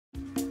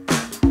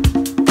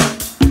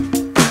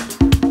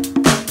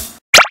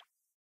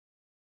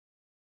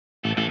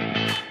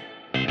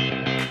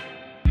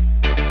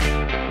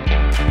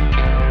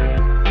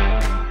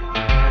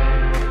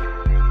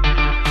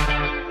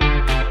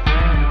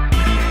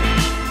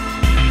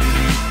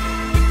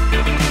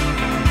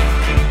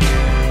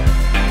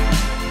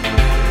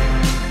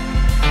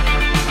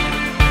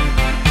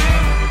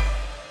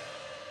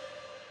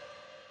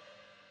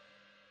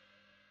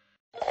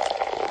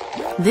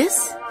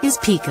is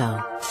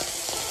Pico,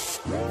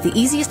 the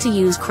easiest to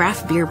use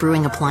craft beer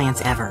brewing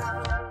appliance ever.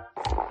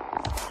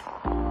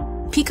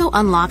 Pico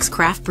unlocks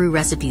craft brew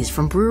recipes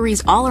from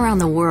breweries all around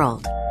the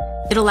world.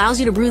 It allows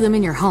you to brew them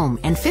in your home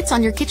and fits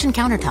on your kitchen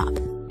countertop.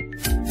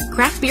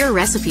 Craft beer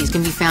recipes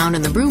can be found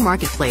in the Brew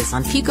marketplace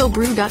on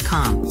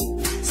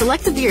picobrew.com.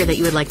 Select the beer that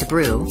you would like to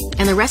brew,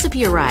 and the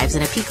recipe arrives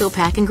in a Pico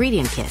Pack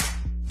ingredient kit.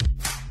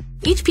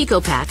 Each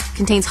Pico Pack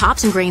contains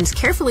hops and grains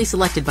carefully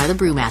selected by the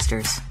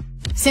brewmasters.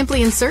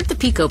 Simply insert the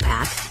Pico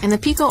Pack, and the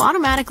Pico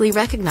automatically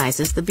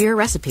recognizes the beer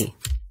recipe.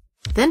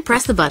 Then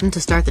press the button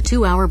to start the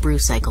 2-hour brew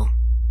cycle.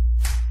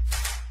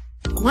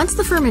 Once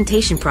the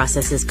fermentation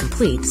process is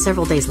complete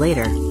several days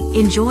later,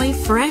 enjoy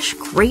fresh,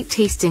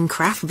 great-tasting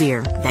craft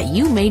beer that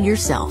you made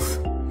yourself.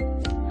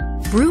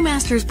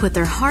 Brewmasters put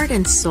their heart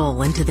and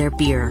soul into their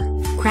beer,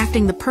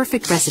 crafting the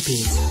perfect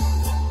recipes.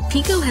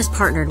 Pico has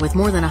partnered with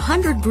more than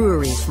 100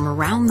 breweries from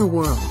around the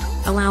world,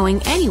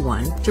 allowing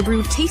anyone to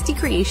brew tasty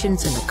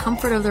creations in the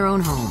comfort of their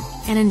own home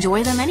and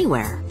enjoy them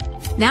anywhere.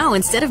 Now,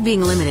 instead of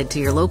being limited to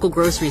your local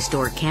grocery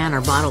store can or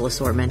bottle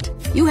assortment,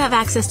 you have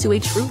access to a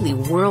truly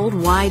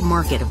worldwide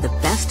market of the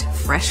best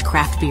fresh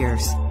craft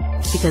beers.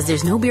 Because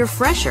there's no beer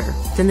fresher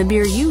than the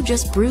beer you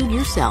just brewed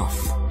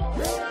yourself.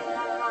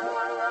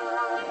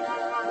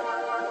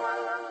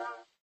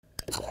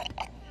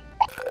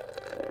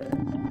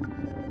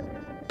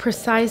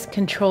 Precise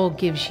control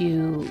gives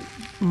you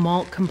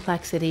malt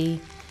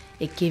complexity.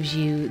 It gives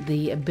you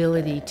the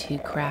ability to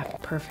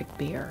craft perfect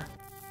beer.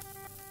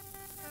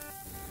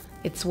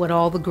 It's what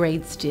all the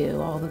greats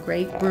do. All the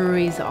great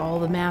breweries, all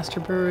the master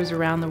brewers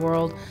around the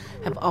world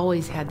have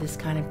always had this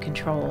kind of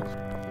control.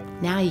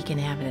 Now you can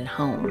have it at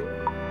home.